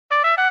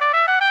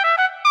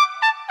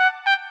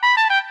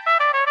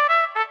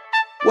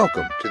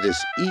Welcome to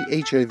this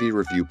EHIV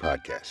Review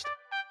podcast.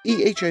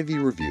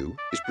 EHIV Review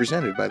is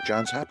presented by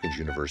Johns Hopkins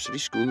University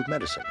School of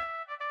Medicine.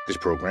 This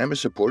program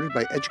is supported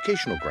by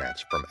educational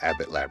grants from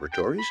Abbott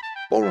Laboratories,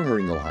 Boehringer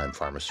Ingelheim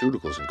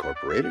Pharmaceuticals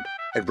Incorporated,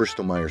 and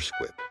Bristol Myers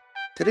Squibb.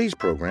 Today's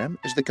program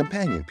is the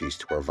companion piece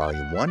to our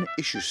Volume 1,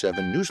 Issue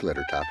 7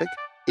 newsletter topic,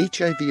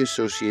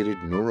 HIV-Associated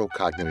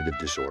Neurocognitive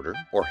Disorder,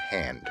 or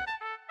HAND.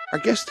 Our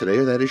guests today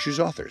are that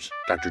issue's authors,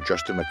 Dr.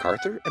 Justin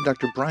MacArthur and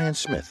Dr. Brian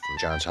Smith from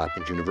Johns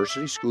Hopkins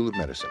University School of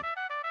Medicine.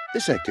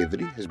 This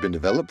activity has been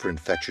developed for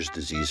infectious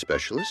disease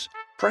specialists,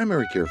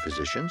 primary care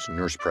physicians,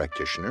 nurse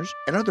practitioners,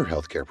 and other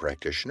healthcare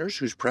practitioners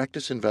whose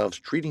practice involves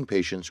treating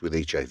patients with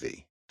HIV.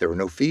 There are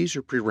no fees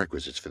or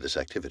prerequisites for this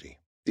activity.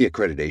 The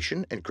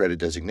accreditation and credit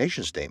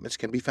designation statements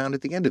can be found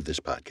at the end of this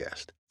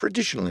podcast. For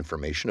additional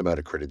information about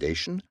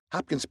accreditation,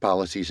 Hopkins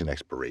policies and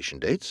expiration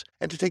dates,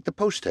 and to take the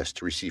post-test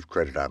to receive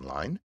credit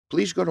online,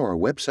 please go to our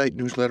website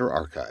newsletter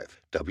archive,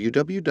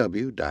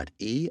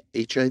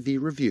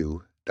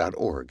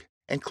 www.ehivreview.org,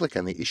 and click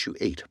on the Issue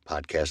 8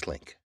 podcast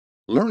link.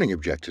 Learning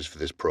objectives for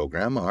this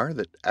program are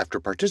that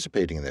after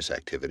participating in this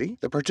activity,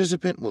 the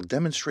participant will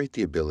demonstrate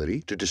the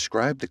ability to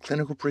describe the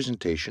clinical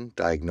presentation,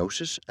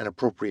 diagnosis, and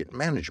appropriate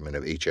management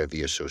of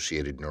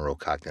HIV-associated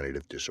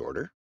neurocognitive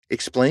disorder,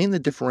 explain the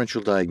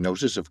differential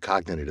diagnosis of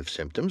cognitive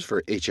symptoms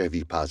for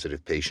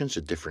HIV-positive patients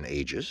at different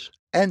ages,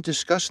 and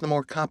discuss the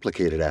more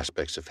complicated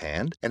aspects of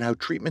HAND and how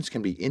treatments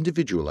can be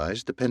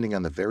individualized depending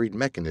on the varied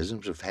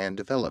mechanisms of HAND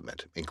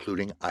development,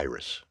 including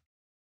IRIS.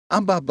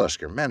 I'm Bob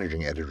Busker,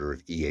 Managing Editor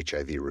of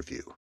EHIV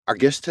Review. Our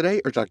guests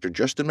today are Dr.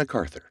 Justin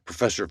MacArthur,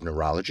 Professor of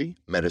Neurology,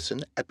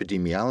 Medicine,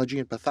 Epidemiology,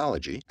 and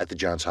Pathology at the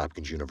Johns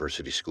Hopkins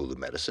University School of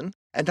Medicine,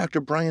 and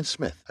Dr. Brian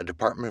Smith, a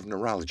Department of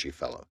Neurology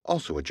Fellow,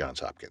 also at Johns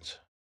Hopkins.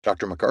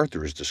 Dr.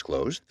 MacArthur has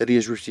disclosed that he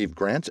has received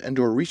grants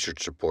and/or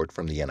research support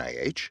from the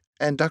NIH,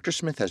 and Dr.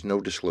 Smith has no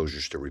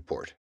disclosures to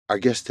report. Our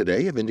guests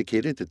today have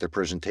indicated that their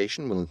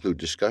presentation will include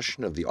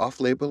discussion of the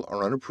off-label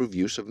or unapproved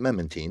use of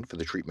memantine for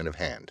the treatment of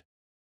HAND.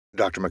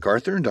 Dr.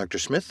 MacArthur and Dr.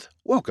 Smith,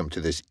 welcome to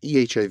this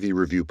EHIV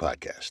Review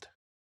podcast.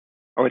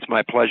 Oh, it's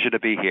my pleasure to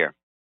be here.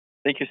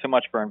 Thank you so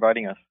much for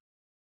inviting us.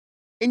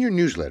 In your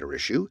newsletter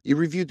issue, you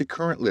reviewed the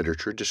current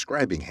literature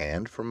describing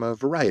HAND from a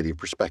variety of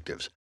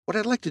perspectives. What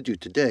I'd like to do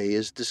today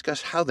is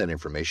discuss how that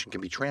information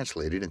can be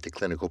translated into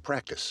clinical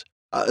practice.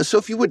 So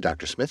if you would,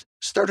 Dr. Smith,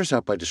 start us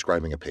out by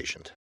describing a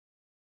patient.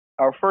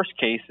 Our first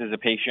case is a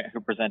patient who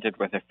presented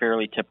with a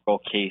fairly typical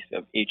case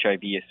of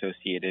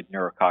HIV-associated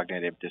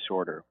neurocognitive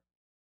disorder,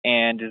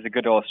 and is a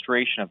good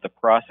illustration of the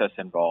process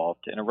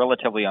involved in a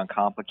relatively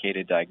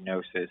uncomplicated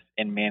diagnosis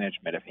and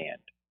management of HAND.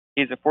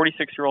 He is a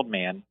 46-year-old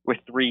man with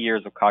 3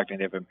 years of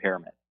cognitive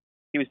impairment.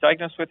 He was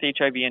diagnosed with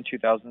HIV in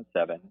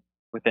 2007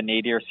 with a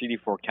nadir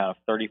CD4 count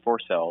of 34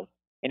 cells,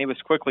 and he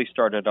was quickly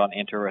started on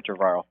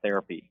antiretroviral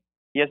therapy.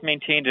 He has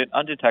maintained an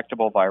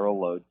undetectable viral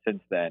load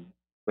since then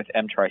with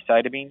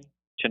emtricitabine,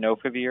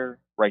 tenofovir,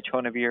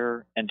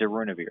 ritonavir, and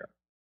darunavir.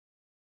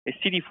 His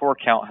CD4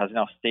 count has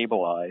now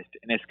stabilized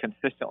and is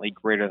consistently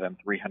greater than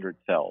 300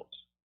 cells.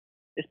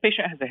 This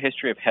patient has a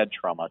history of head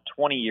trauma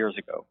 20 years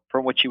ago,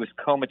 from which he was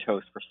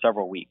comatose for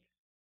several weeks.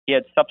 He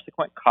had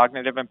subsequent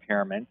cognitive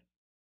impairment,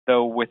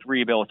 though with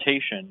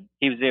rehabilitation,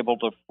 he was able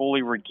to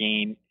fully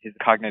regain his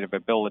cognitive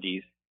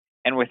abilities,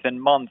 and within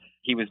months,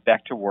 he was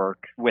back to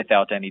work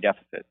without any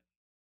deficits.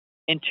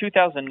 In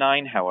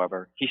 2009,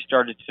 however, he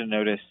started to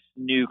notice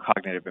new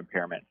cognitive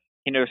impairments.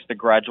 He noticed a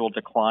gradual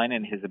decline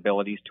in his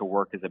abilities to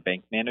work as a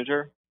bank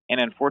manager, and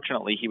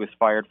unfortunately, he was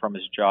fired from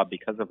his job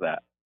because of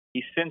that.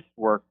 He's since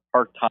worked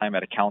part-time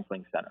at a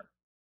counseling center.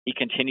 He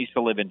continues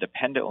to live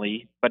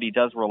independently, but he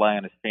does rely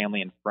on his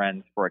family and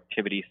friends for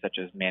activities such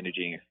as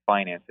managing his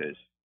finances.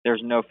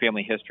 There's no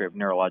family history of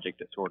neurologic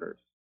disorders.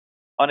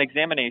 On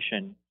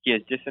examination, he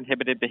has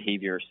disinhibited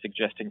behavior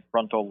suggesting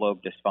frontal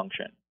lobe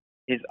dysfunction.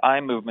 His eye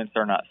movements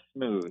are not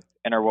smooth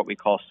and are what we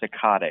call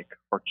saccadic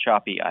or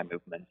choppy eye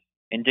movements,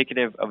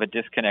 indicative of a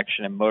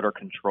disconnection in motor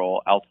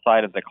control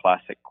outside of the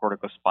classic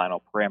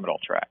corticospinal pyramidal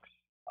tracts.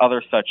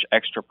 Other such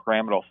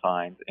extrapyramidal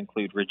signs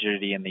include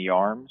rigidity in the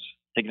arms,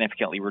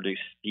 significantly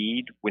reduced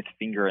speed with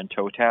finger and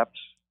toe taps,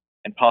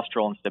 and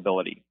postural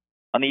instability.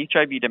 On the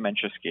HIV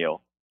dementia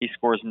scale, he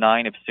scores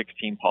 9 of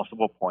 16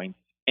 possible points,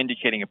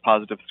 indicating a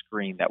positive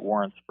screen that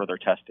warrants further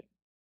testing.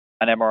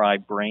 An MRI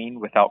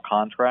brain without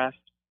contrast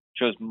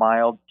shows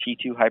mild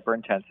T2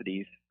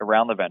 hyperintensities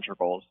around the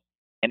ventricles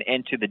and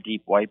into the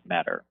deep white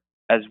matter,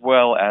 as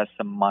well as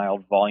some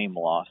mild volume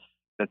loss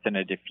that's in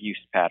a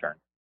diffuse pattern.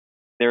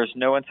 There is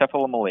no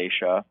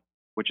encephalomalacia,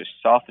 which is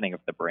softening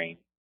of the brain,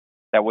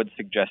 that would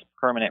suggest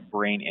permanent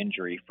brain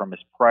injury from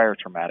his prior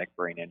traumatic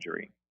brain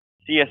injury.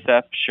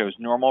 CSF shows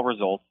normal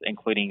results,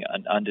 including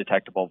an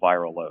undetectable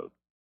viral load.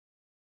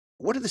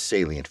 What are the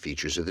salient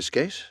features of this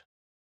case?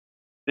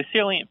 The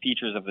salient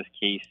features of this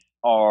case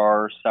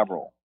are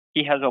several.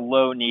 He has a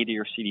low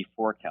nadir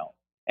CD4 count,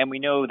 and we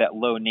know that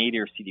low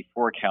nadir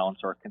CD4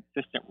 counts are a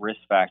consistent risk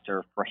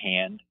factor for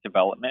HAND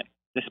development,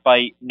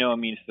 despite no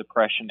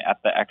immunosuppression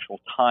at the actual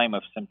time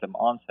of symptom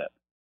onset.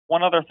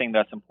 One other thing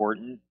that's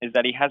important is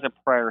that he has a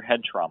prior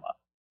head trauma.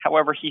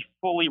 However, he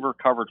fully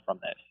recovered from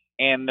this,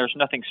 and there's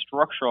nothing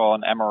structural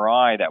on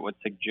MRI that would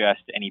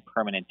suggest any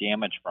permanent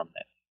damage from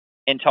this.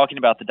 In talking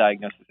about the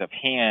diagnosis of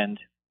hand,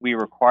 we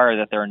require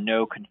that there are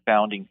no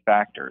confounding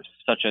factors,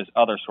 such as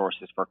other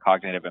sources for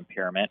cognitive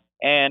impairment,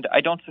 and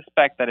I don't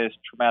suspect that his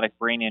traumatic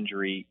brain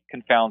injury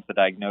confounds the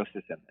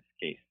diagnosis in this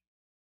case.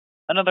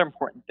 Another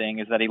important thing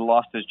is that he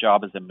lost his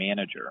job as a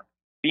manager.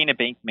 Being a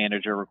bank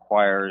manager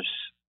requires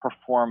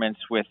performance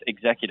with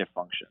executive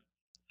functions,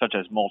 such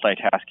as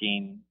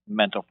multitasking,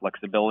 mental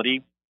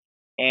flexibility,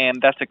 and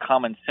that's a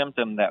common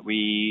symptom that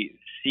we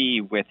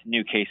see with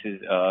new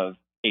cases of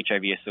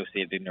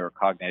HIV-associated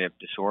neurocognitive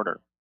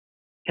disorder.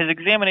 His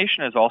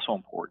examination is also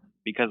important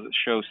because it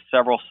shows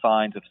several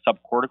signs of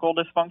subcortical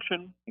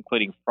dysfunction,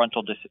 including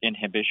frontal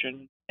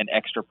disinhibition and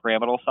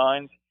extrapyramidal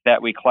signs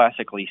that we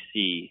classically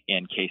see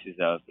in cases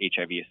of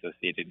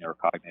HIV-associated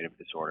neurocognitive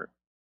disorder.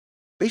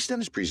 Based on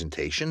his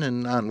presentation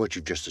and on what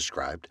you've just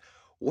described,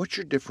 what's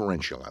your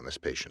differential on this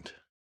patient?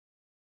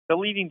 The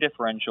leading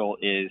differential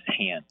is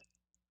hand.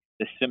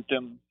 The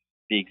symptoms,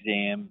 the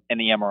exam, and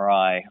the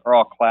MRI are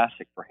all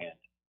classic for hand.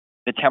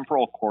 The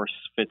temporal course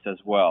fits as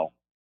well,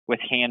 with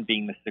hand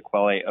being the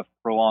sequelae of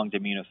prolonged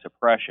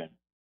immunosuppression.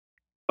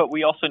 But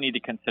we also need to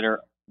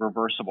consider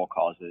reversible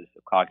causes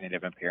of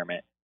cognitive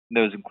impairment.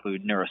 Those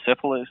include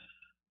neurosyphilis,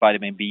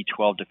 vitamin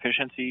B12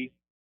 deficiency,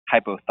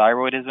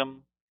 hypothyroidism,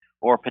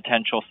 or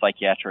potential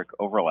psychiatric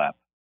overlap.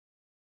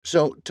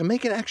 So, to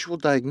make an actual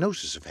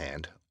diagnosis of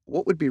hand,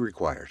 what would be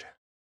required?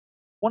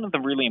 One of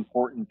the really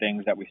important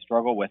things that we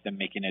struggle with in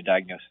making a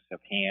diagnosis of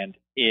hand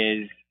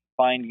is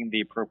finding the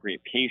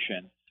appropriate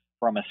patients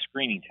from a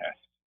screening test.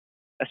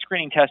 A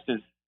screening test is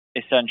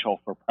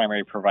essential for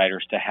primary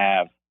providers to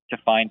have to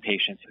find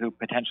patients who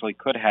potentially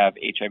could have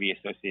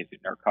HIV-associated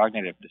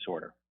neurocognitive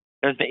disorder.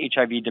 There's the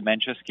HIV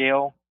dementia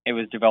scale. It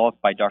was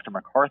developed by Dr.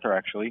 MacArthur,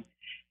 actually,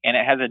 and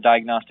it has a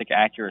diagnostic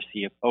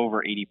accuracy of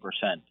over 80%.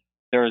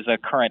 There is a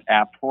current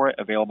app for it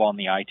available on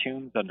the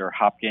iTunes under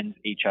Hopkins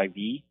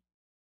HIV,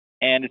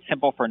 and it's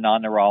simple for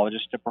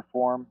non-neurologists to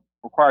perform,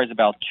 requires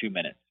about 2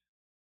 minutes.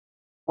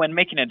 When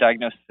making a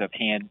diagnosis of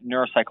hand,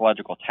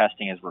 neuropsychological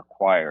testing is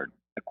required,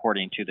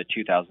 according to the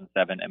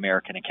 2007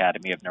 American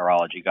Academy of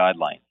Neurology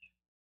guidelines.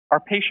 Our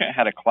patient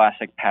had a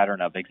classic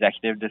pattern of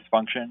executive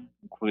dysfunction,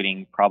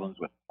 including problems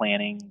with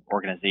planning,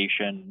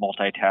 organization,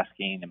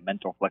 multitasking, and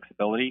mental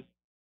flexibility,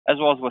 as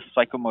well as with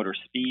psychomotor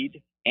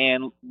speed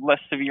and less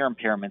severe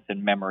impairments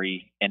in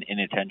memory and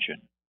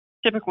inattention.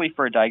 Typically,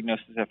 for a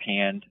diagnosis of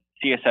hand,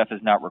 CSF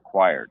is not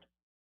required.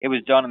 It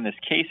was done in this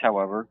case,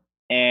 however,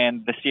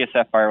 and the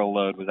CSF viral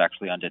load was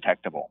actually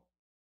undetectable.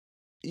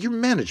 Your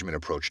management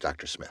approach,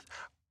 Dr. Smith.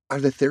 Are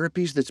there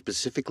therapies that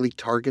specifically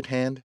target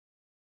hand?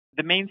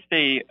 The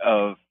mainstay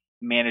of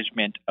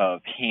management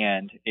of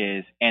hand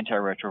is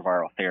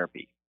antiretroviral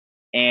therapy.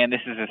 And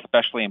this is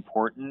especially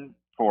important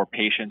for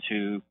patients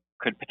who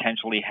could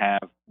potentially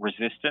have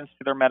resistance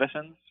to their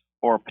medicines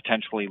or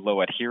potentially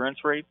low adherence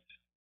rates.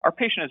 Our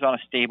patient is on a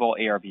stable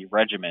ARV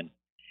regimen,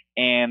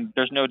 and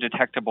there's no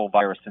detectable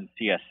virus in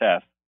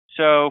CSF.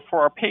 So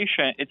for our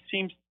patient, it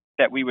seems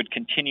that we would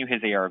continue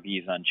his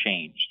ARVs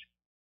unchanged.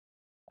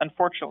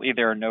 Unfortunately,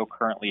 there are no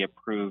currently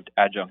approved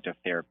adjunctive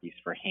therapies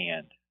for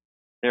hand.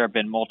 There have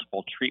been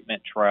multiple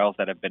treatment trials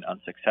that have been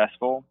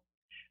unsuccessful,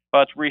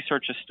 but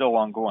research is still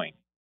ongoing.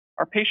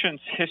 Our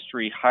patient's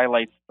history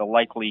highlights the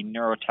likely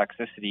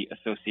neurotoxicity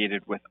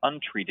associated with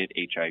untreated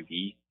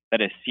HIV,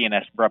 that is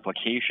CNS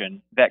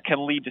replication, that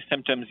can lead to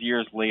symptoms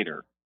years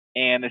later.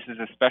 And this is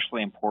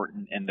especially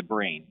important in the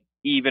brain,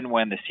 even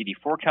when the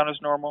CD4 count is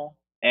normal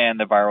and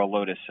the viral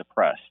load is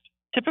suppressed.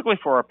 Typically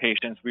for our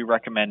patients, we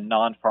recommend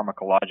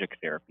non-pharmacologic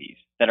therapies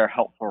that are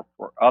helpful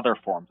for other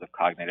forms of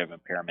cognitive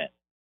impairment.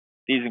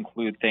 These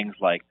include things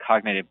like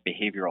cognitive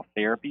behavioral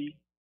therapy,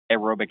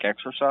 aerobic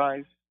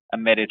exercise, a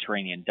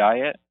Mediterranean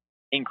diet,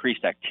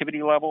 increased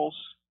activity levels,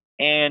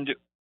 and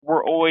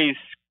we're always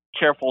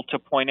careful to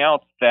point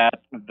out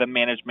that the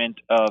management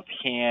of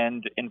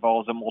hand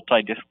involves a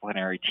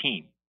multidisciplinary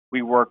team.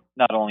 We work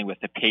not only with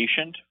the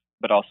patient,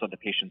 but also the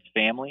patient's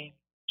family,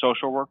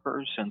 social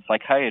workers, and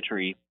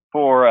psychiatry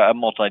for a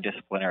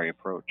multidisciplinary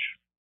approach.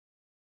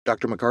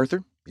 Dr.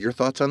 MacArthur, your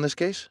thoughts on this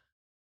case?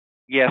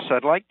 Yes,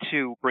 I'd like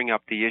to bring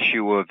up the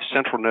issue of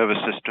central nervous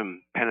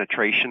system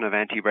penetration of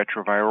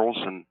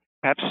antiretrovirals. And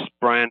perhaps,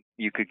 Brian,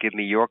 you could give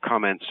me your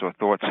comments or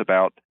thoughts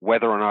about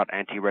whether or not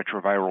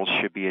antiretrovirals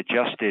should be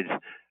adjusted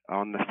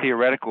on the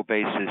theoretical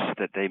basis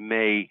that they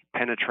may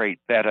penetrate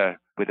better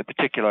with a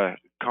particular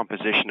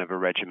composition of a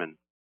regimen.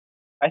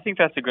 I think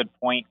that's a good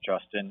point,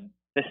 Justin.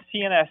 The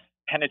CNS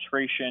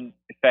Penetration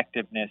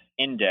Effectiveness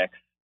Index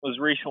was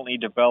recently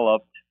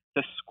developed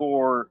to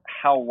score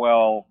how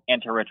well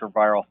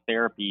antiretroviral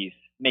therapies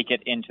make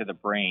it into the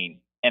brain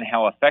and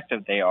how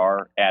effective they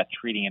are at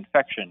treating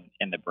infection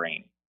in the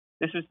brain.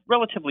 This is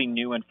relatively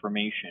new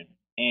information,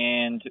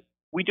 and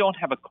we don't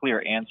have a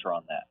clear answer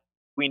on that.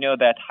 We know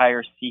that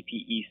higher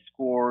CPE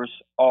scores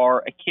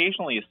are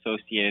occasionally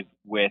associated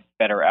with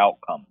better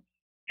outcomes.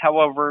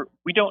 However,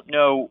 we don't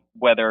know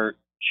whether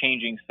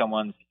changing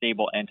someone's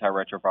stable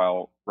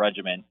antiretroviral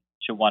regimen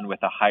to one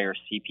with a higher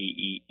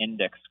CPE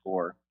index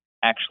score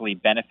actually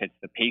benefits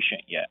the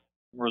patient yet.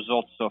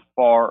 Results so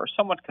far are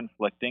somewhat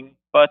conflicting,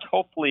 but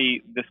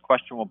hopefully this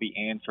question will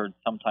be answered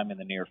sometime in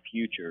the near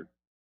future.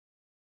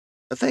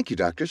 Thank you,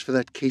 doctors, for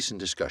that case and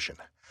discussion.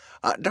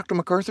 Dr.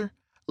 MacArthur,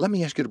 let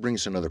me ask you to bring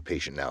us another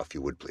patient now, if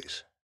you would,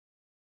 please.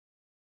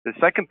 The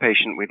second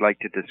patient we'd like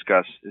to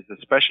discuss is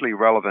especially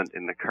relevant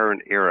in the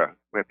current era,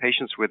 where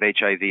patients with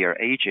HIV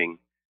are aging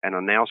and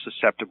are now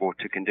susceptible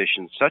to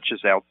conditions such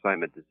as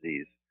Alzheimer's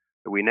disease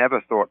that we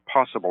never thought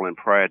possible in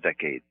prior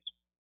decades.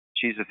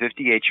 She's a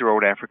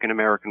 58-year-old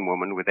African-American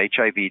woman with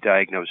HIV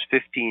diagnosed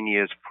 15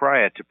 years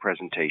prior to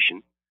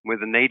presentation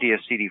with a nadir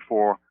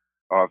CD4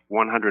 of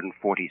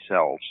 140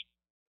 cells.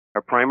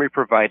 Her primary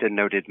provider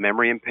noted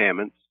memory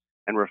impairments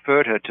and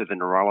referred her to the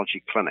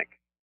neurology clinic.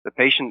 The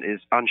patient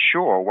is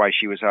unsure why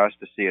she was asked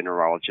to see a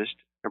neurologist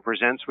and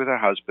presents with her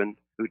husband,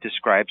 who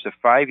describes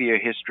a 5-year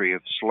history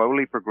of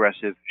slowly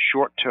progressive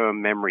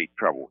short-term memory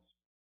troubles.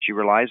 She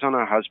relies on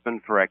her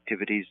husband for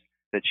activities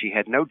that she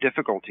had no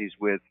difficulties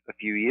with a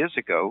few years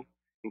ago,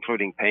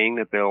 including paying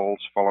the bills,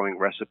 following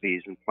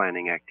recipes, and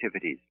planning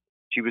activities.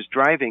 She was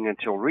driving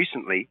until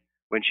recently,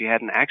 when she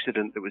had an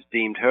accident that was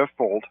deemed her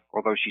fault,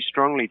 although she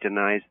strongly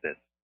denies this.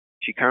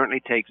 She currently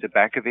takes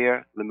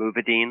abacavir,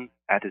 lamivudine,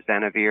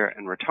 atazanavir,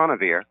 and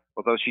ritonavir,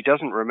 although she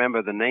doesn't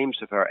remember the names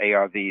of her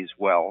ARVs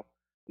well,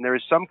 and there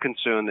is some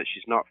concern that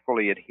she's not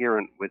fully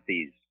adherent with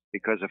these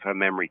because of her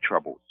memory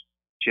troubles.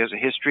 She has a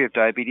history of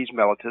diabetes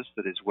mellitus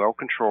that is well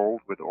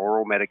controlled with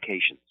oral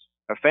medications.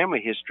 Her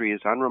family history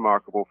is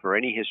unremarkable for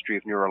any history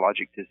of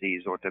neurologic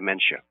disease or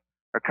dementia.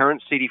 Her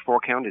current CD4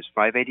 count is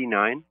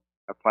 589,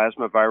 her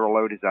plasma viral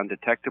load is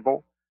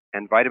undetectable,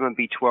 and vitamin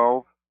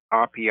B12,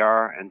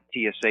 RPR, and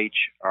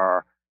TSH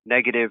are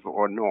negative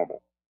or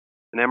normal.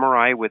 An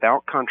MRI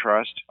without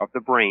contrast of the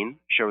brain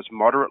shows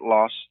moderate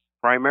loss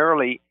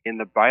primarily in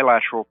the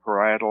bilateral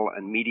parietal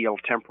and medial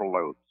temporal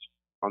lobes.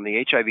 On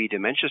the HIV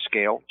dementia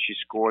scale, she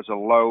scores a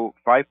low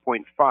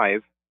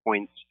 5.5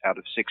 points out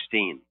of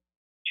 16.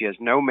 She has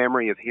no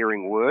memory of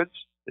hearing words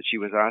that she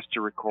was asked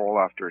to recall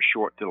after a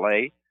short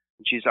delay,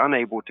 and she's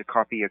unable to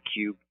copy a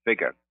cube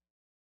figure.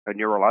 Her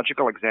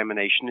neurological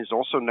examination is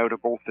also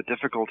notable for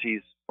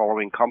difficulties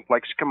following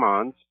complex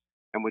commands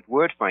and with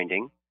word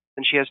finding,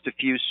 and she has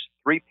diffuse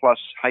 3+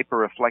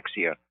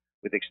 hyperreflexia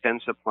with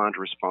extensive plant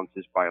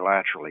responses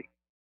bilaterally.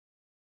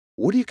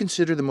 What do you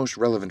consider the most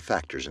relevant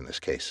factors in this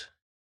case?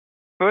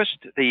 First,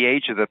 the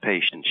age of the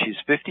patient. She's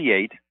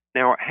 58.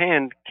 Now,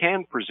 hand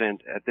can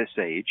present at this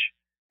age,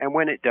 and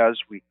when it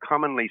does, we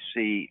commonly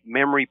see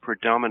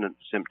memory-predominant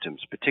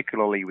symptoms,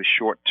 particularly with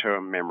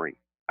short-term memory.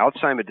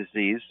 Alzheimer's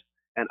disease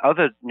and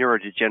other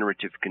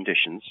neurodegenerative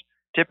conditions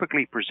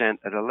typically present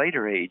at a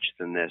later age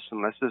than this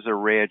unless there's a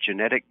rare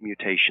genetic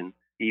mutation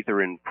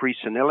either in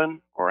presenilin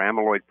or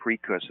amyloid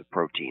precursor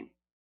protein.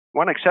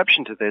 One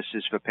exception to this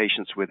is for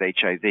patients with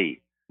HIV.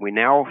 We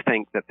now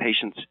think that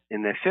patients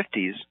in their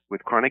 50s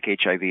with chronic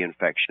HIV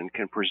infection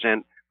can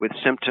present with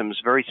symptoms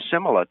very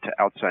similar to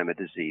Alzheimer's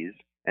disease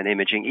and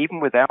imaging even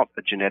without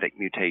a genetic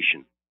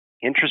mutation.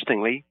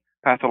 Interestingly,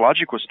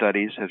 pathological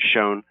studies have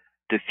shown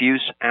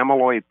diffuse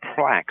amyloid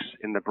plaques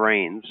in the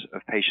brains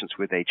of patients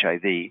with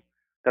HIV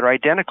that are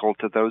identical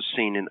to those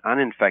seen in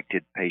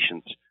uninfected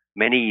patients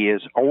many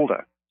years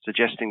older,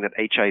 suggesting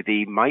that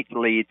HIV might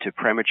lead to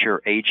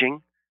premature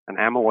aging and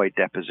amyloid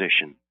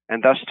deposition,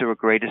 and thus to a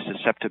greater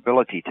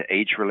susceptibility to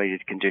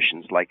age-related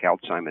conditions like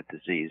Alzheimer's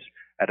disease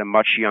at a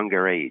much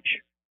younger age.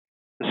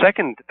 The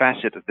second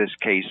facet of this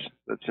case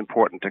that's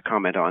important to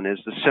comment on is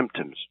the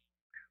symptoms.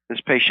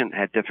 This patient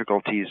had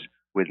difficulties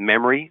with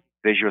memory,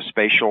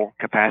 visuospatial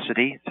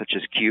capacity, such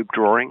as cube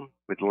drawing,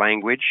 with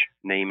language,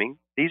 naming.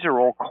 These are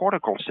all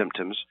cortical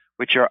symptoms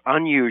which are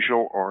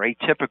unusual or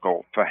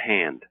atypical for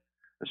hand,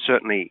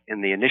 certainly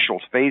in the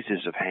initial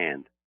phases of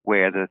hand,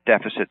 where the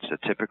deficits are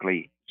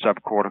typically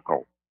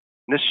subcortical.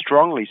 This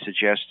strongly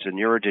suggests a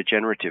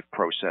neurodegenerative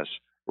process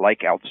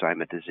like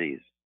Alzheimer's disease.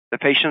 The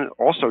patient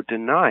also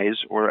denies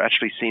or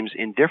actually seems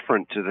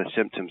indifferent to the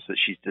symptoms that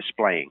she's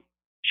displaying.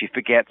 She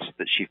forgets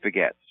that she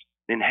forgets.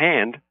 In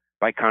hand,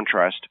 by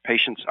contrast,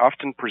 patients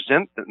often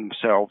present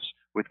themselves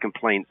with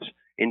complaints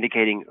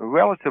indicating a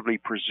relatively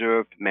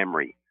preserved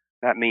memory.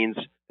 That means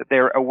that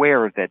they're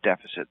aware of their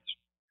deficits.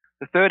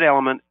 The third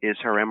element is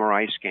her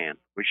MRI scan,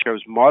 which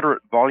shows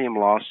moderate volume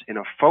loss in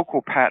a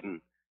focal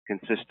pattern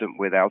consistent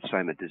with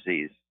Alzheimer's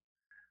disease.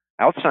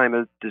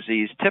 Alzheimer's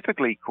disease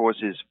typically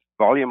causes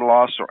volume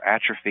loss or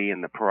atrophy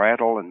in the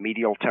parietal and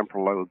medial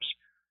temporal lobes,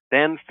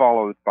 then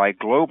followed by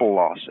global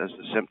loss as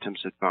the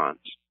symptoms advance.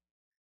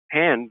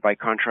 Hand, by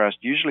contrast,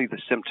 usually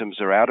the symptoms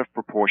are out of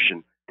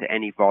proportion to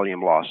any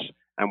volume loss,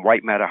 and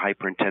white matter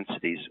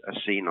hyperintensities are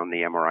seen on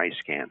the MRI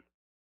scan.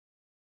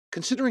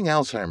 Considering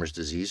Alzheimer's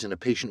disease in a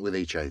patient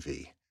with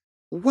HIV,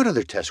 what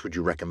other tests would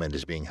you recommend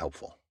as being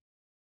helpful?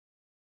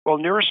 Well,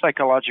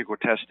 neuropsychological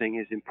testing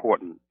is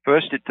important.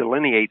 First, it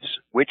delineates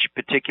which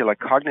particular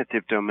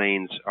cognitive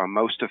domains are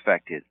most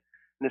affected,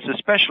 and it's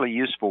especially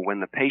useful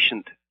when the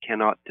patient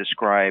cannot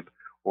describe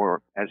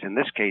or, as in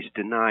this case,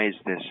 denies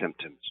their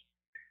symptoms.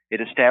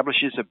 It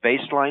establishes a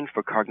baseline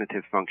for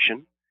cognitive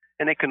function,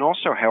 and it can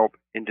also help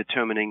in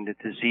determining the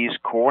disease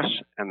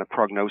course and the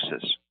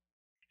prognosis.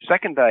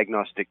 Second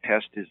diagnostic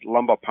test is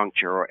lumbar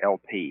puncture, or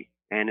LP.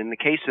 And in the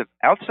case of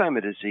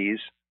Alzheimer's disease,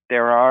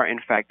 there are, in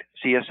fact,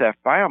 CSF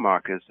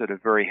biomarkers that are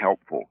very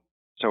helpful.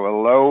 So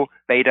a low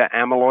beta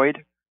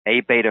amyloid,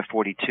 A-beta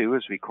 42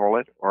 as we call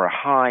it, or a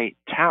high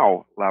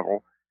tau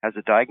level has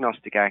a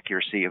diagnostic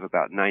accuracy of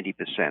about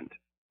 90%.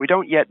 We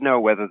don't yet know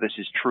whether this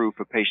is true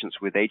for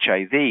patients with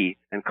HIV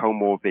and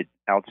comorbid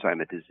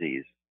Alzheimer's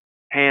disease.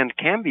 HAND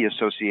can be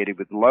associated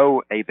with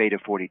low A-beta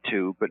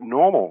 42 but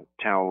normal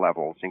tau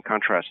levels in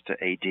contrast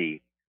to AD.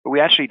 But we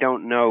actually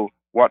don't know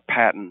what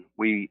pattern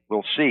we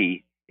will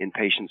see in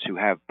patients who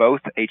have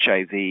both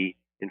HIV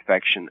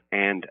infection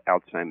and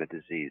Alzheimer's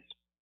disease.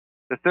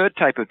 The third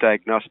type of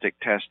diagnostic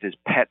test is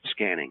PET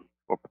scanning,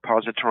 or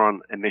positron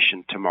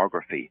emission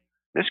tomography.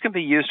 This can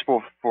be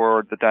useful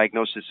for the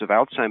diagnosis of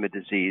Alzheimer's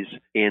disease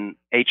in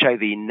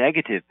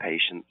HIV-negative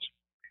patients,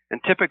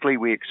 and typically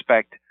we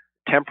expect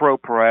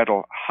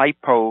temporoparietal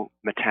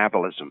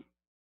hypometabolism.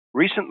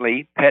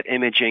 Recently, PET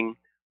imaging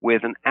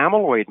with an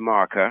amyloid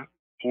marker,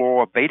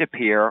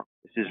 fluor-beta-peer,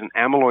 this is an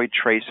amyloid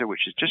tracer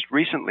which has just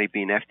recently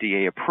been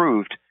FDA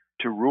approved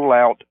to rule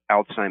out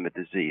Alzheimer's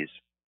disease.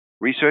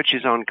 Research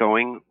is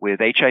ongoing with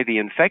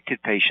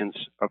HIV-infected patients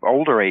of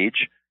older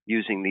age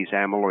using these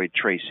amyloid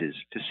traces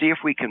to see if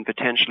we can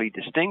potentially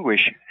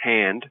distinguish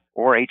HAND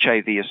or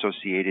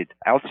HIV-associated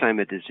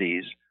Alzheimer's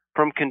disease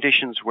from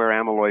conditions where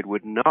amyloid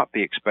would not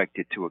be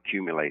expected to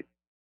accumulate.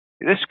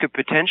 This could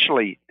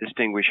potentially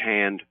distinguish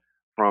HAND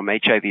from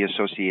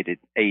HIV-associated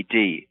AD,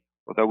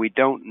 although we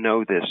don't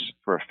know this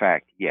for a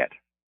fact yet.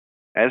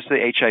 As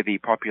the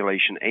HIV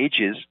population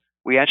ages,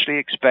 we actually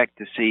expect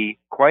to see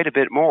quite a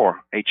bit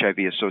more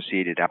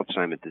HIV-associated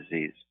Alzheimer's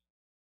disease.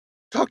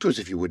 Talk to us,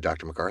 if you would,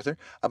 Dr. MacArthur,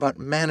 about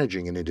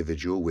managing an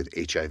individual with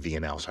HIV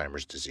and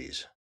Alzheimer's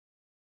disease.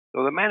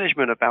 So the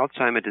management of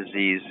Alzheimer's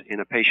disease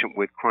in a patient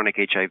with chronic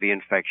HIV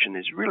infection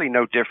is really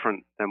no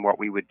different than what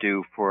we would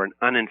do for an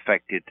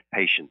uninfected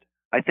patient.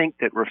 I think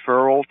that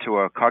referral to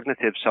a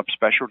cognitive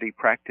subspecialty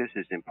practice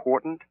is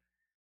important.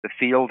 The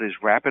field is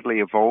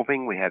rapidly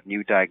evolving. We have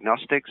new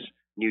diagnostics,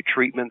 new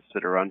treatments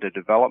that are under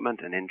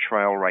development and in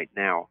trial right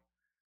now.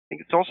 I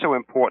think it's also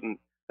important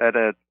that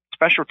a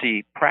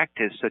specialty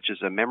practice such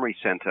as a memory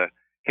center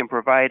can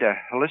provide a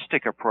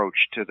holistic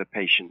approach to the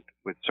patient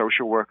with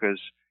social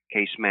workers,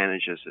 case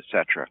managers,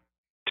 etc.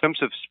 In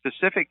terms of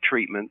specific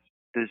treatments,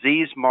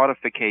 disease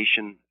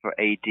modification for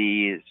AD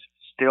is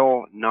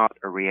still not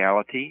a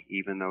reality,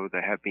 even though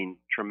there have been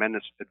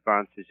tremendous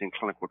advances in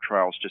clinical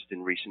trials just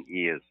in recent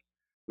years.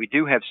 We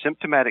do have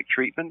symptomatic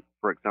treatment.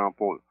 For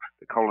example,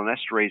 the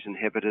cholinesterase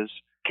inhibitors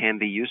can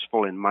be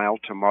useful in mild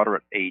to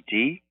moderate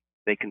AD.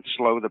 They can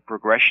slow the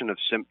progression of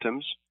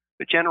symptoms,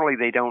 but generally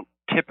they don't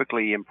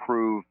typically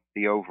improve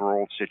the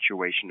overall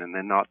situation, and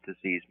they're not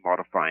disease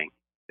modifying.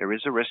 There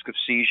is a risk of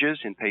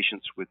seizures in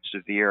patients with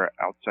severe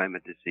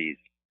Alzheimer's disease.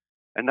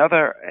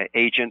 Another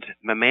agent,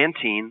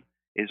 memantine,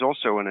 is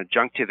also an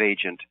adjunctive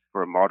agent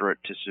for a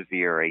moderate to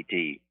severe AD.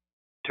 In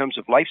terms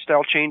of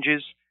lifestyle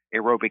changes,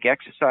 aerobic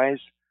exercise,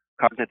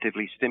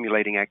 cognitively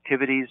stimulating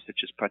activities such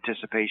as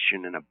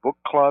participation in a book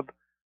club,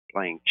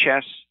 playing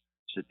chess,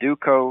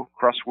 Sudoku,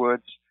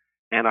 crosswords,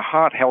 and a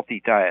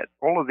heart-healthy diet.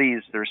 All of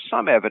these, there's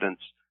some evidence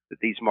that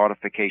these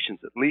modifications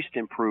at least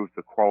improve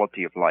the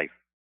quality of life.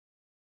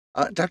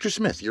 Dr.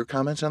 Smith, your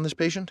comments on this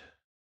patient?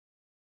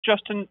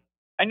 Justin,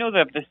 I know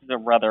that this is a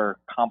rather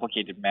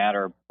complicated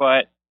matter,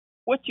 but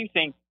what do you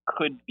think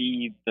could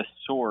be the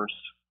source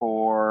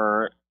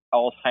for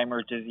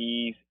Alzheimer's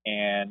disease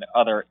and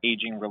other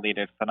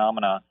aging-related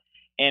phenomena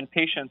in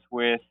patients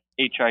with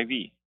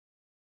HIV?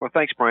 Well,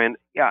 thanks, Brian.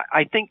 Yeah,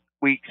 I think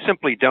we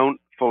simply don't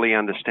fully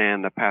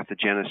understand the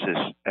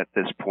pathogenesis at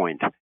this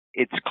point.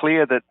 It's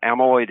clear that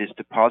amyloid is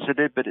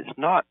deposited, but it's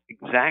not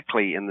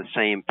exactly in the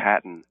same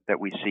pattern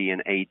that we see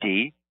in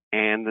AD.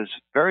 And there's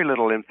very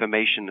little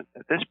information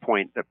at this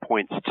point that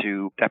points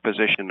to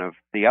deposition of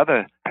the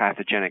other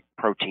pathogenic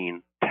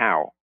protein,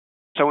 tau.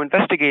 So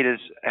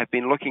investigators have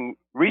been looking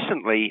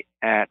recently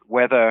at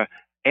whether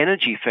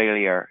energy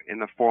failure in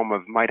the form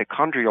of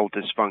mitochondrial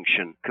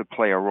dysfunction could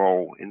play a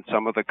role in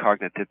some of the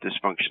cognitive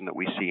dysfunction that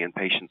we see in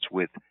patients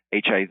with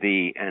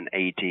HIV and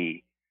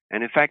AD.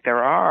 And in fact,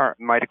 there are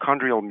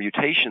mitochondrial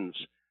mutations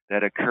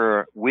that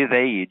occur with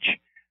age,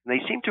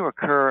 and they seem to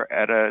occur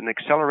at an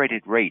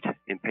accelerated rate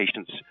in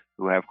patients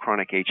who have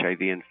chronic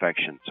HIV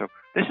infection. So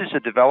this is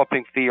a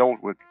developing field.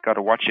 We've got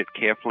to watch it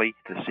carefully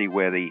to see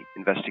where the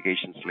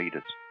investigations lead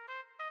us.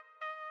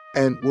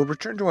 And we'll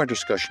return to our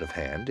discussion of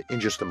HAND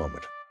in just a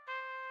moment.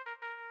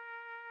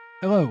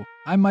 Hello,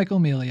 I'm Michael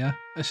Melia,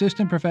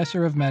 Assistant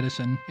Professor of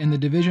Medicine in the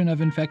Division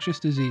of Infectious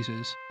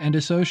Diseases and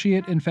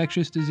Associate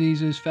Infectious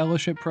Diseases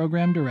Fellowship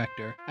Program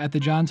Director at the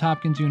Johns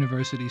Hopkins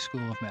University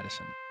School of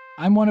Medicine.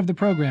 I'm one of the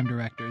program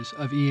directors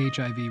of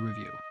EHIV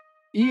Review.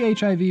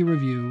 EHIV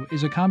Review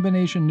is a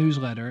combination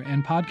newsletter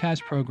and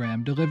podcast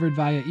program delivered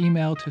via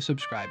email to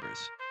subscribers.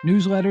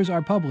 Newsletters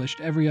are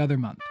published every other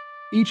month.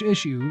 Each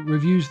issue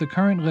reviews the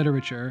current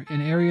literature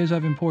in areas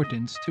of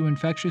importance to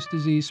infectious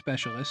disease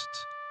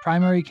specialists,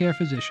 primary care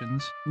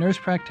physicians, nurse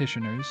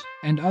practitioners,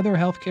 and other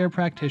healthcare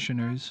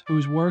practitioners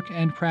whose work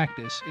and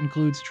practice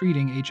includes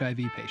treating HIV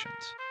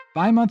patients.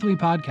 Bi-monthly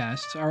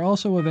podcasts are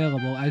also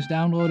available as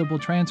downloadable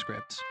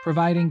transcripts,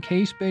 providing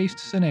case-based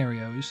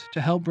scenarios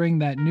to help bring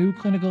that new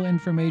clinical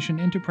information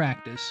into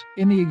practice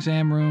in the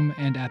exam room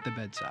and at the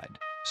bedside.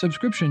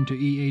 Subscription to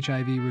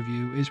eHIV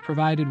Review is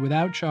provided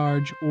without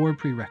charge or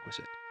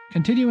prerequisite.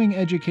 Continuing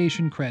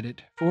education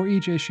credit for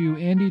each issue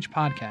and each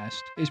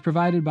podcast is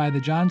provided by the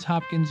Johns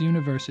Hopkins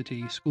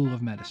University School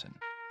of Medicine.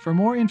 For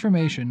more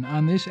information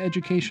on this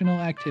educational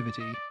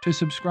activity, to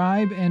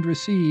subscribe and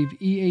receive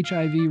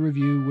eHIV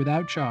Review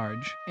without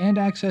charge and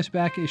access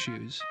back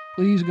issues,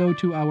 please go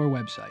to our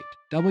website,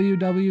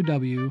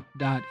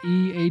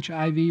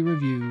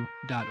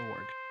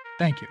 www.ehivreview.org.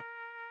 Thank you.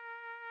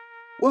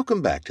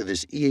 Welcome back to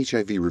this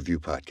eHIV Review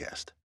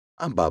podcast.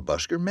 I'm Bob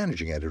Busker,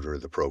 managing editor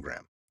of the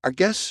program. Our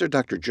guests are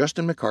Dr.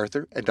 Justin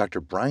MacArthur and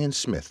Dr. Brian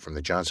Smith from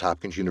the Johns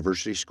Hopkins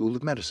University School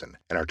of Medicine,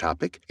 and our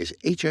topic is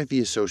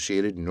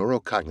HIV-Associated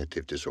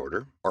Neurocognitive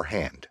Disorder, or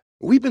HAND.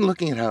 We've been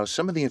looking at how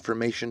some of the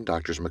information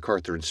Drs.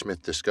 MacArthur and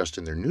Smith discussed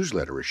in their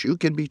newsletter issue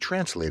can be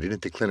translated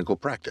into clinical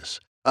practice.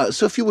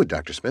 So if you would,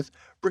 Dr. Smith,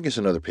 bring us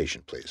another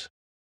patient, please.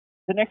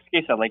 The next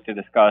case I'd like to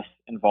discuss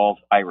involves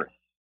IRIS,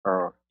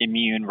 or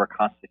immune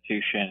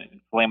reconstitution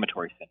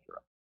inflammatory syndrome.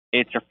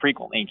 It's a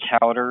frequently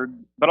encountered,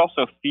 but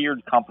also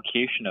feared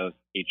complication of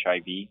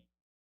HIV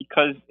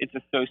because it's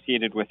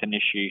associated with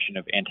initiation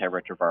of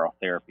antiretroviral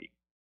therapy.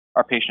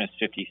 Our patient is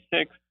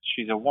 56.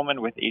 She's a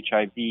woman with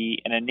HIV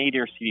and a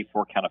nadir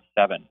CD4 count of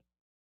 7.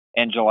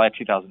 In July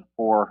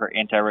 2004, her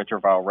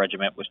antiretroviral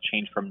regimen was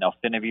changed from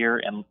nelfinavir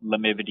and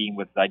lamivudine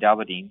with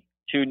zidovudine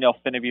to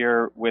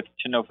nelfinavir with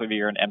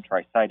tenofovir and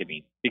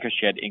emtricitabine because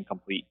she had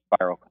incomplete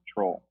viral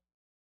control.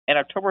 In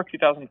October of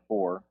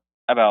 2004,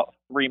 about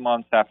 3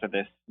 months after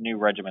this new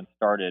regimen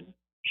started,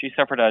 she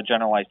suffered a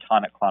generalized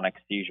tonic-clonic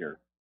seizure.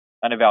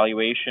 An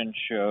evaluation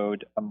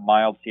showed a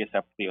mild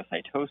CSF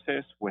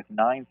pleocytosis with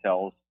 9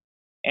 cells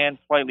and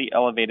slightly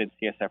elevated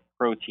CSF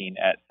protein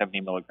at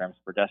 70 milligrams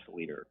per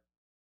deciliter.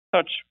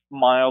 Such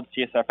mild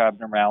CSF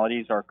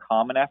abnormalities are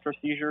common after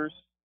seizures.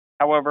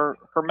 However,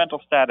 her mental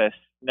status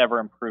never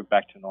improved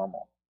back to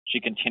normal. She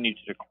continued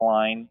to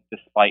decline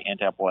despite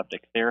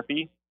antiepileptic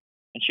therapy,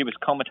 and she was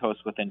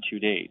comatose within 2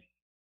 days.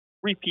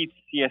 Repeat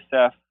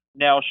CSF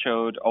now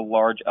showed a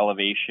large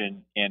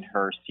elevation in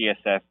her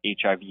CSF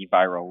HIV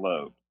viral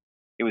load.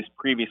 It was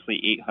previously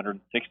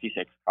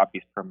 866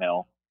 copies per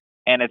mil,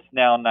 and it's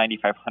now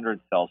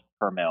 9,500 cells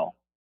per mil.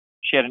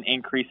 She had an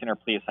increase in her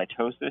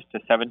pleocytosis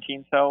to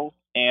 17 cells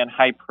and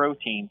high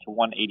protein to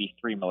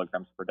 183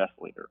 milligrams per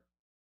deciliter.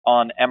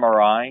 On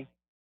MRI,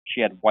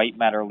 she had white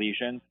matter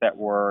lesions that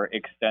were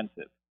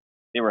extensive.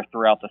 They were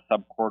throughout the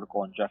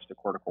subcortical and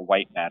juxtacortical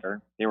white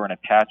matter. They were an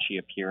Apache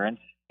appearance.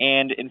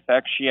 And in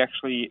fact, she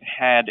actually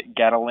had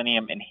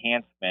gadolinium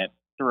enhancement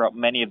throughout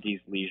many of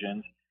these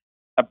lesions.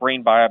 A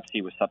brain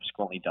biopsy was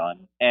subsequently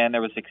done, and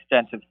there was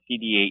extensive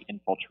CD8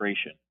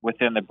 infiltration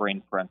within the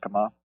brain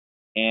parenchyma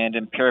and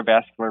in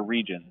perivascular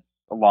regions,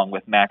 along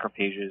with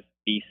macrophages,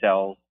 B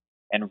cells,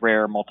 and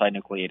rare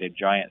multinucleated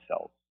giant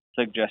cells,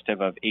 suggestive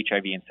of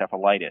HIV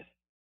encephalitis.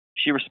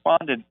 She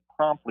responded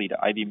promptly to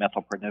IV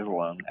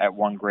methylprednisolone at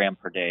 1 gram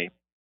per day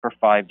for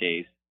 5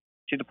 days,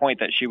 to the point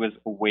that she was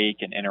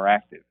awake and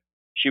interactive.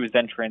 She was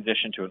then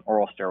transitioned to an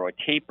oral steroid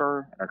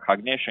taper, and her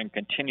cognition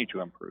continued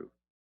to improve.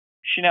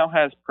 She now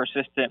has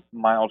persistent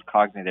mild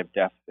cognitive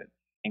deficits,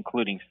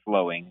 including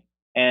slowing,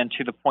 and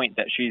to the point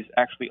that she's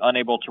actually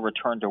unable to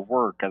return to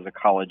work as a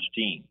college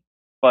dean.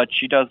 But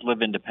she does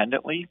live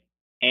independently,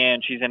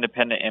 and she's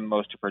independent in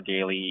most of her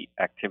daily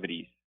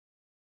activities.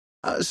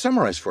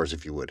 Summarize for us,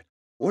 if you would.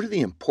 What are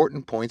the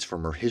important points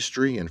from her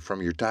history and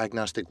from your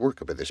diagnostic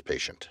workup of this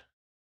patient?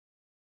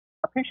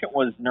 Our patient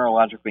was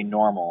neurologically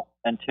normal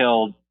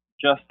until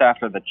just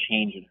after the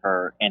change in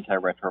her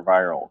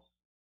antiretrovirals.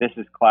 This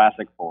is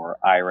classic for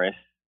IRIS.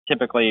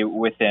 Typically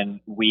within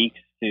weeks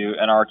to,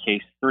 in our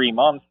case, 3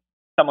 months,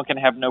 someone can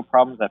have no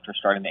problems after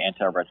starting the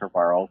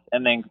antiretrovirals,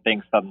 and then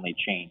things suddenly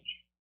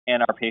change.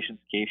 In our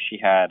patient's case, she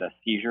had a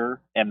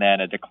seizure and then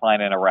a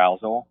decline in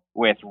arousal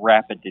with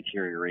rapid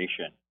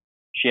deterioration.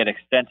 She had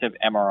extensive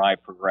MRI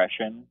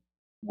progression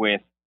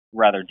with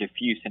rather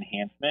diffuse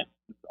enhancement.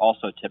 It's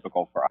also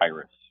typical for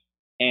IRIS.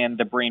 And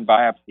the brain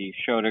biopsy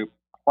showed a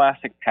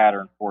classic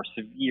pattern for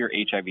severe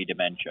HIV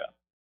dementia.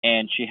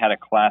 And she had a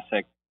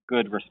classic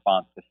good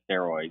response to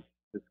steroids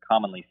that's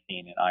commonly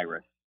seen in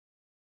IRIS.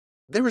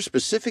 There are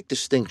specific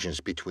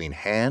distinctions between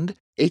HAND,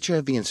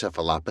 HIV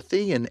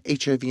encephalopathy, and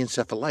HIV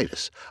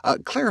encephalitis.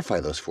 Clarify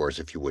those for us,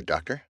 if you would,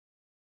 Doctor.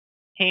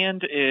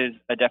 HAND is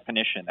a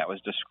definition that was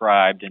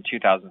described in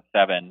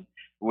 2007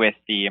 with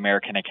the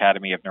American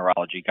Academy of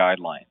Neurology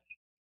guidelines,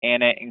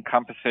 and it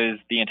encompasses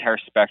the entire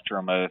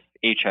spectrum of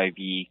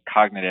HIV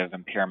cognitive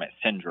impairment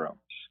syndromes.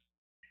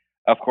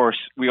 Of course,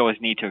 we always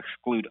need to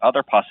exclude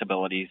other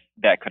possibilities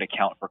that could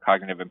account for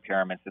cognitive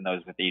impairments in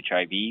those with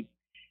HIV,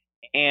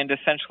 And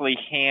essentially,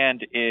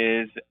 hand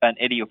is an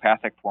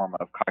idiopathic form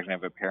of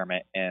cognitive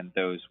impairment in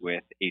those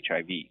with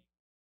HIV.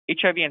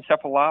 HIV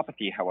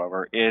encephalopathy,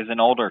 however, is an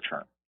older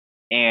term,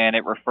 and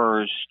it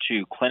refers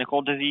to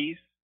clinical disease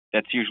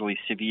that's usually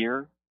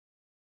severe,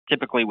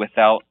 typically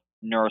without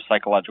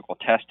neuropsychological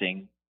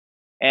testing,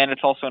 and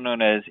it's also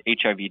known as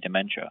HIV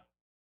dementia.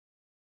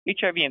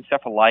 HIV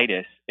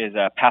encephalitis is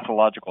a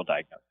pathological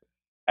diagnosis,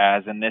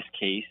 as in this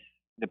case,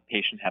 the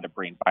patient had a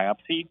brain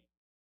biopsy,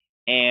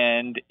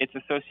 and it's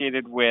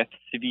associated with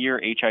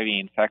severe HIV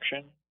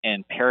infection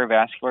in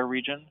perivascular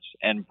regions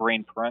and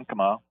brain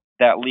parenchyma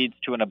that leads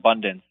to an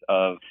abundance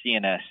of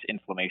CNS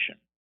inflammation.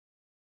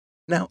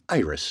 Now,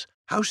 iris.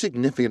 How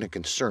significant a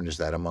concern is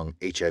that among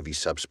HIV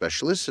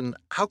subspecialists, and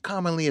how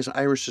commonly is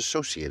iris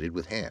associated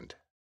with hand?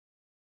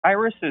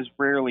 Iris is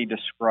rarely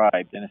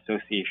described in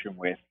association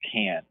with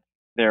hand.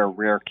 There are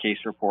rare case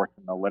reports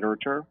in the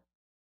literature.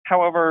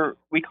 However,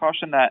 we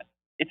caution that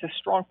it's a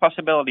strong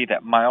possibility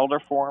that milder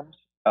forms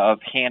of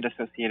hand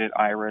associated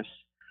iris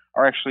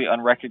are actually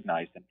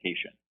unrecognized in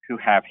patients who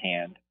have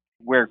hand,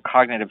 where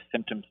cognitive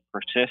symptoms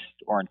persist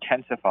or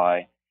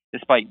intensify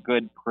despite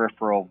good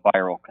peripheral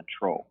viral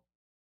control.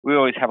 We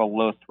always have a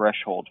low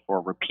threshold for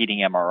repeating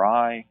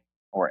MRI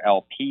or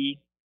LP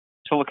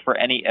to look for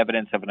any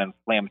evidence of an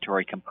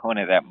inflammatory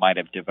component that might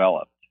have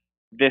developed.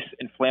 This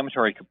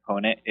inflammatory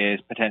component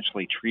is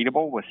potentially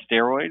treatable with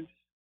steroids,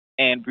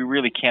 and we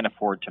really can't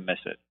afford to miss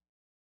it.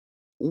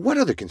 What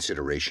other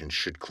considerations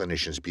should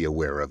clinicians be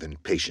aware of in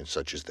patients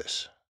such as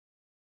this?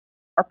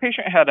 Our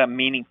patient had a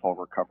meaningful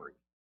recovery,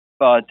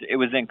 but it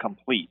was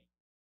incomplete.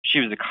 She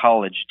was a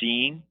college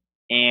dean,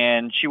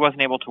 and she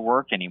wasn't able to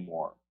work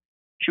anymore.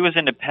 She was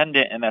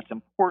independent, and that's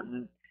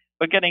important,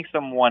 but getting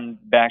someone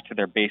back to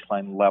their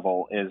baseline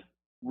level is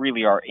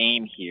really our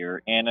aim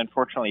here, and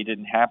unfortunately it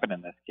didn't happen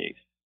in this case.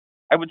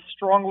 I would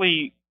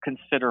strongly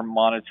consider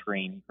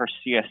monitoring her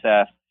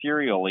CSF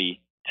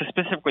serially to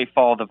specifically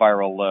follow the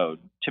viral load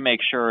to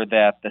make sure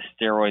that the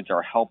steroids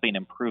are helping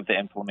improve the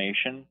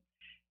inflammation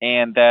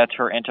and that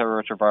her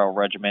antiretroviral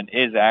regimen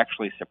is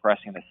actually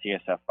suppressing the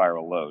CSF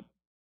viral load.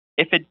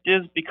 If it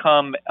does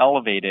become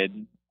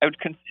elevated, I would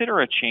consider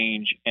a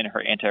change in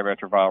her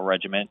antiretroviral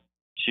regimen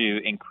to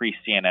increase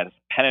CNS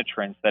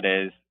penetrance, that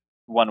is,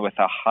 one with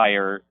a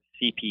higher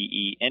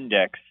CPE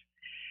index.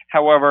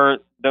 However,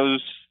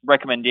 those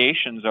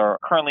recommendations are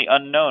currently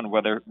unknown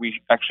whether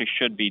we actually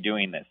should be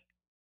doing this.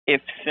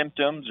 If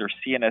symptoms or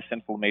CNS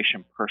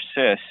inflammation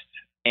persist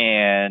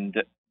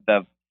and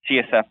the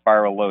CSF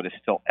viral load is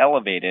still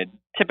elevated,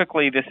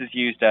 typically this is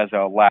used as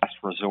a last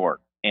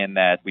resort in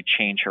that we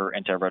change her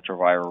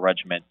antiretroviral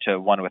regimen to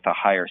one with a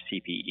higher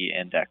CPE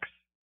index.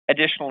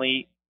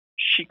 Additionally,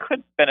 she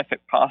could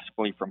benefit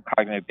possibly from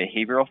cognitive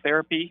behavioral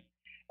therapy,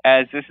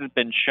 as this has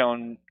been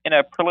shown in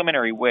a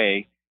preliminary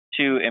way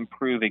to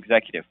improve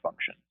executive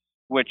function,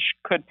 which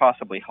could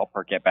possibly help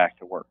her get back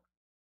to work.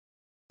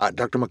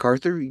 Dr.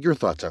 MacArthur, your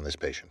thoughts on this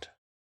patient?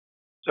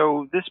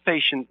 So this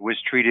patient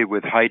was treated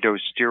with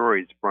high-dose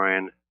steroids,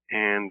 Brian,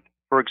 and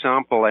for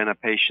example, in a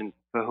patient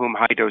for whom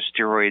high-dose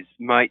steroids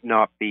might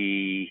not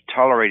be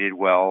tolerated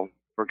well,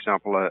 for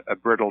example, a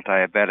brittle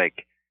diabetic,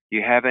 do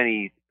you have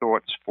any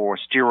thoughts for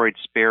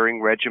steroid-sparing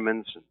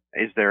regimens?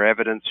 Is there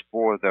evidence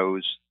for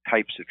those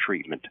types of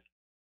treatment?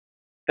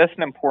 That's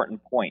an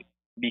important point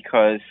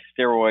because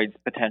steroids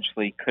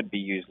potentially could be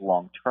used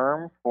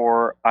long-term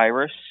for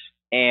iris,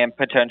 and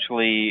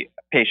potentially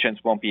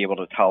patients won't be able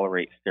to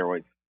tolerate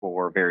steroids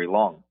for very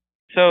long.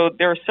 So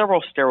there are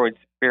several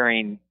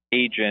steroid-sparing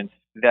agents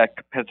that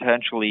could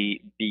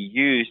potentially be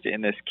used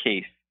in this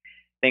case.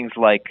 Things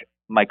like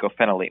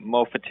mycophenolate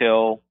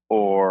mofetil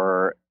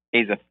or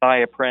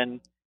azathioprine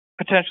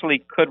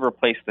potentially could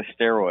replace the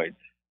steroids.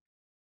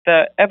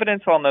 The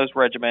evidence on those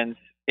regimens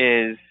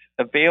is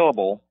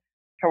available.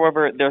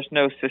 However, there's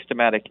no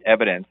systematic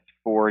evidence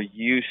for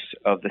use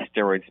of the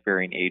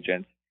steroid-sparing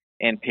agents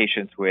in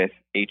patients with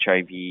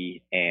HIV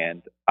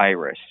and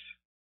iris.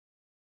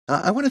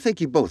 I want to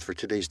thank you both for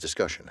today's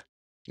discussion.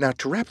 Now,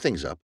 to wrap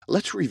things up,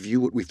 let's review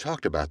what we've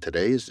talked about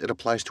today as it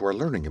applies to our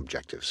learning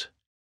objectives.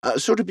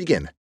 So to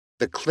begin,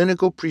 the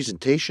clinical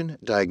presentation,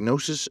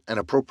 diagnosis, and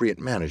appropriate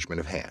management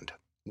of hand.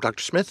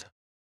 Dr. Smith?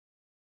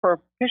 For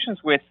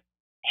patients with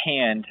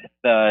hand,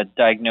 the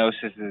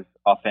diagnosis is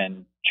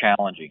often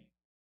challenging.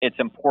 It's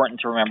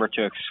important to remember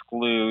to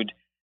exclude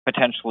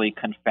potentially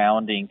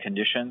confounding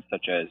conditions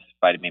such as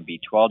vitamin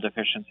B12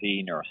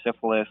 deficiency,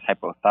 neurosyphilis,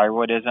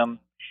 hypothyroidism,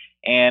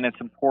 and it's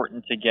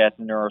important to get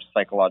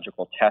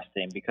neuropsychological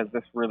testing because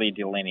this really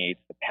delineates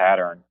the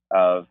pattern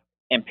of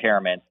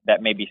impairment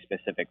that may be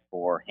specific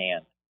for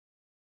hand.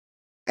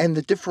 And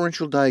the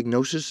differential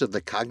diagnosis of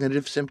the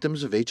cognitive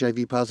symptoms of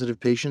HIV-positive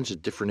patients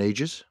at different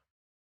ages?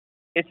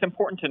 It's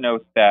important to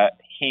note that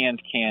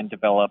hand can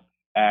develop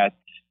at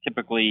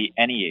typically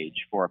any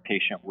age for a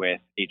patient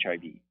with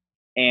HIV.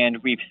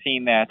 And we've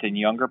seen that in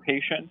younger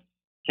patients.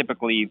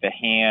 Typically, the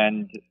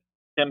hand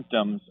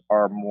symptoms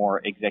are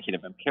more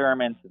executive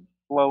impairments and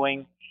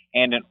slowing,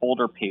 and in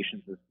older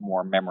patients, it's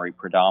more memory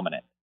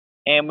predominant.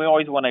 And we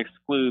always want to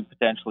exclude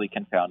potentially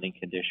confounding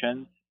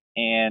conditions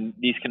And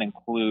these can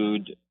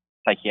include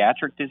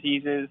psychiatric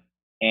diseases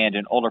and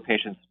in older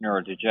patients,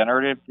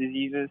 neurodegenerative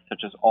diseases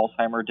such as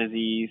Alzheimer's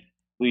disease,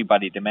 Lewy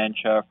body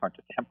dementia,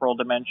 frontotemporal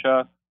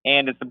dementia.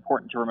 And it's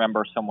important to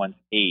remember someone's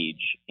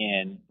age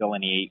and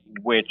delineate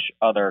which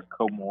other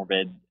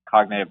comorbid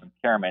cognitive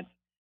impairments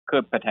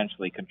could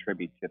potentially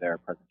contribute to their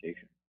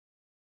presentation.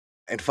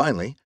 And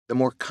finally, the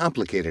more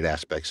complicated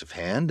aspects of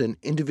hand and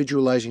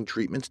individualizing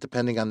treatments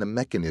depending on the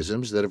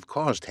mechanisms that have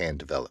caused hand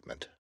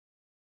development.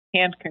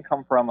 Hand can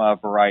come from a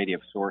variety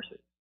of sources.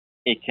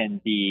 It can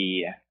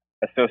be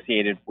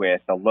associated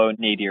with a low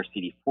nadir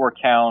CD4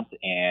 count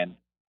and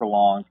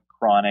prolonged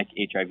chronic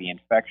HIV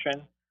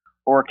infection,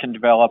 or it can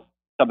develop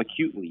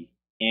subacutely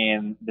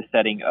in the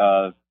setting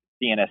of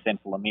CNS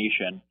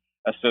inflammation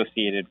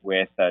associated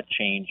with a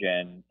change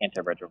in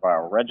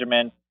antiretroviral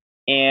regimen.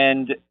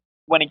 And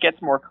when it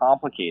gets more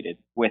complicated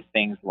with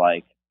things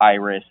like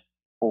iris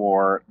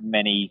or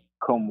many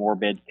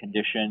comorbid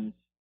conditions,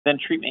 then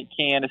treatment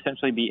can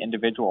essentially be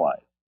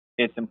individualized.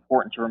 It's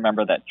important to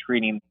remember that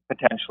treating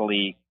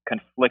potentially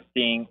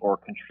conflicting or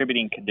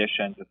contributing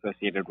conditions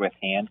associated with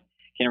hand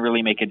can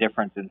really make a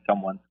difference in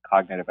someone's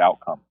cognitive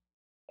outcome.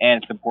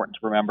 And it's important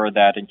to remember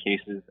that in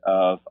cases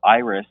of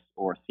iris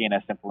or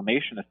CNS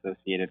inflammation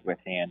associated with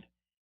hand,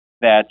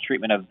 that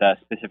treatment of the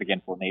specific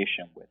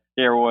inflammation with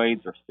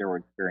steroids or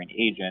steroid-sparing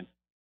agents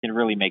can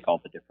really make all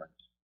the difference.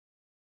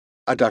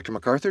 Dr.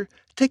 MacArthur,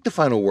 take the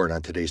final word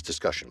on today's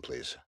discussion,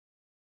 please.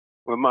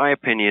 Well, in my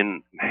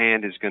opinion,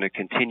 hand is going to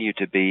continue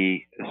to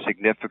be a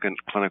significant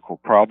clinical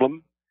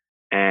problem.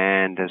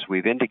 And as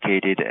we've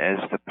indicated, as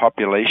the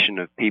population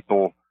of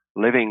people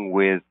living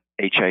with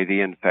HIV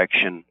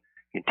infection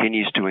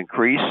continues to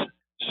increase,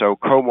 so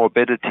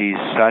comorbidities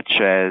such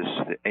as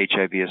the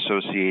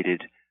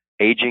HIV-associated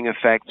aging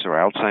effects or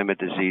Alzheimer's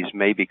disease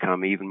may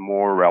become even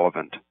more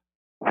relevant.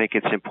 I think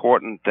it's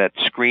important that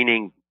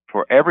screening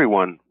for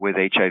everyone with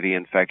HIV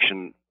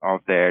infection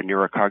of their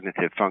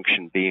neurocognitive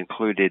function be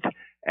included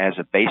as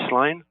a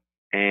baseline,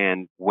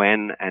 and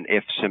when and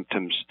if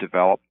symptoms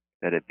develop,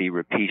 that it be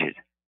repeated.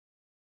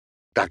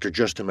 Dr.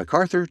 Justin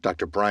MacArthur,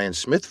 Dr. Brian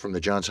Smith from the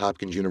Johns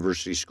Hopkins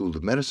University School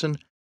of Medicine,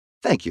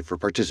 thank you for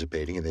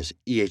participating in this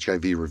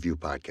EHIV Review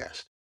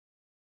podcast.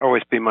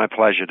 Always been my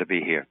pleasure to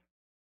be here.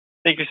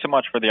 Thank you so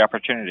much for the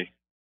opportunity.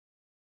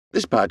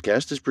 This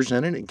podcast is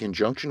presented in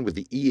conjunction with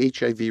the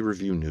EHIV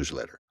Review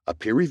newsletter, a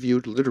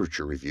peer-reviewed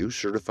literature review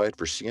certified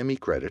for CME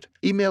credit,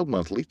 emailed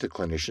monthly to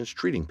clinicians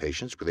treating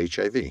patients with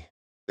HIV.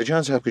 The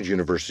Johns Hopkins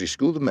University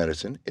School of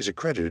Medicine is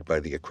accredited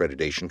by the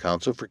Accreditation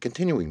Council for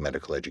Continuing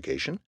Medical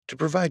Education to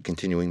provide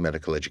continuing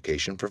medical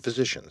education for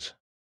physicians.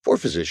 For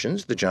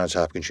physicians, the Johns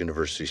Hopkins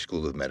University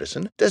School of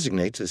Medicine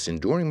designates this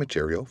enduring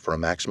material for a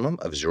maximum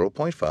of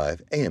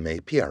 0.5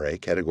 AMA PRA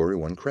Category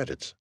 1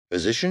 credits.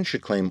 Physicians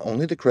should claim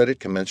only the credit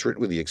commensurate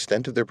with the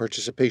extent of their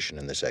participation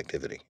in this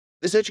activity.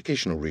 This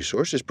educational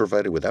resource is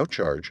provided without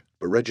charge,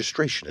 but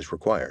registration is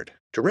required.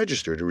 To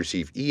register to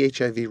receive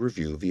EHIV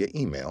Review via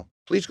email,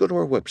 please go to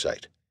our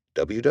website,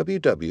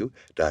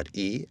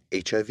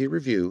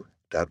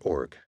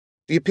 www.ehivreview.org.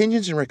 The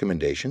opinions and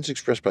recommendations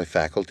expressed by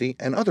faculty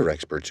and other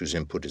experts whose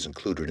input is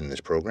included in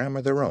this program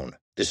are their own.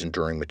 This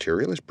enduring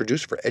material is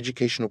produced for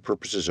educational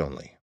purposes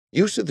only.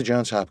 Use of the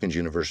Johns Hopkins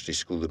University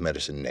School of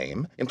Medicine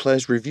name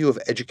implies review of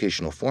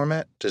educational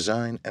format,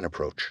 design, and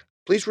approach.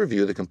 Please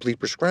review the complete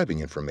prescribing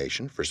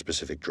information for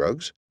specific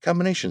drugs,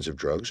 combinations of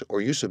drugs, or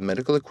use of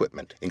medical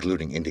equipment,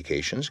 including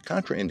indications,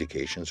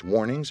 contraindications,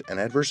 warnings, and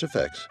adverse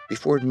effects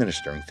before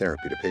administering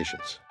therapy to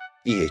patients.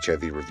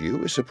 EHIV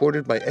Review is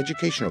supported by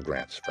educational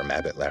grants from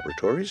Abbott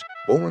Laboratories,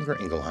 Boehringer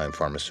Ingelheim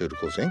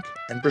Pharmaceuticals, Inc.,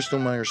 and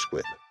Bristol-Myers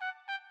Squibb.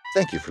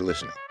 Thank you for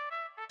listening.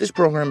 This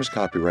program is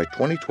copyright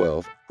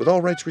 2012 with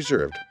all rights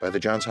reserved by the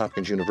Johns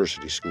Hopkins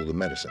University School of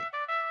Medicine.